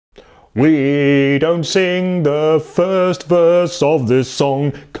We don't sing the first verse of this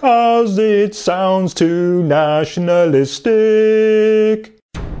song 'cause it sounds too nationalistic.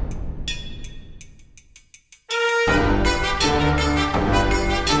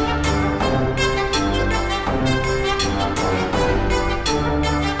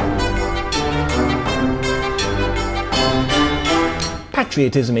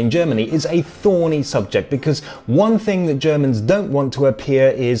 Patriotism in Germany is a thorny subject because one thing that Germans don't want to appear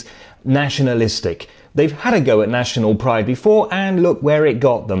is nationalistic. They've had a go at national pride before and look where it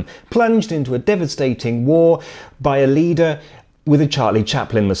got them. Plunged into a devastating war by a leader with a Charlie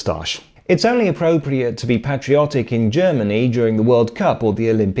Chaplin moustache. It's only appropriate to be patriotic in Germany during the World Cup or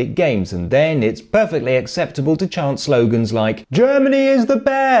the Olympic Games, and then it's perfectly acceptable to chant slogans like "Germany is the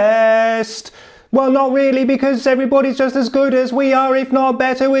best!" Well, not really, because everybody's just as good as we are, if not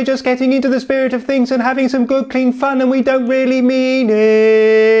better. We're just getting into the spirit of things and having some good, clean fun, and we don't really mean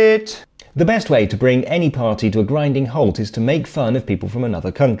it. The best way to bring any party to a grinding halt is to make fun of people from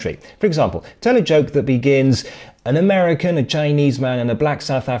another country. For example, tell a joke that begins, an American, a Chinese man, and a black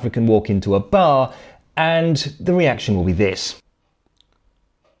South African walk into a bar, and the reaction will be this.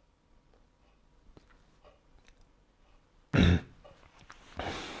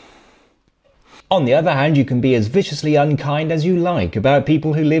 On the other hand, you can be as viciously unkind as you like about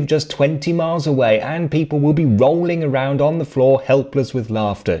people who live just 20 miles away, and people will be rolling around on the floor helpless with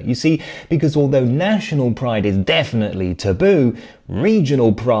laughter. You see, because although national pride is definitely taboo,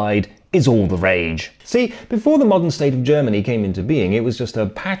 regional pride is all the rage. See, before the modern state of Germany came into being, it was just a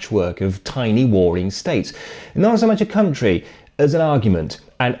patchwork of tiny warring states. Not so much a country as an argument,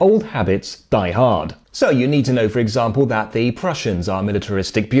 and old habits die hard. So you need to know, for example, that the Prussians are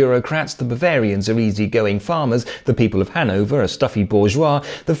militaristic bureaucrats, the Bavarians are easygoing farmers, the people of Hanover are stuffy bourgeois,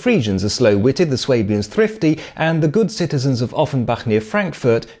 the Frisians are slow-witted, the Swabians thrifty, and the good citizens of Offenbach near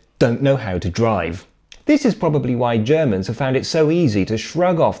Frankfurt don't know how to drive. This is probably why Germans have found it so easy to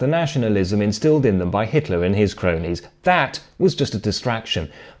shrug off the nationalism instilled in them by Hitler and his cronies. That was just a distraction.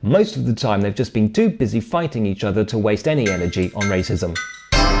 Most of the time they've just been too busy fighting each other to waste any energy on racism.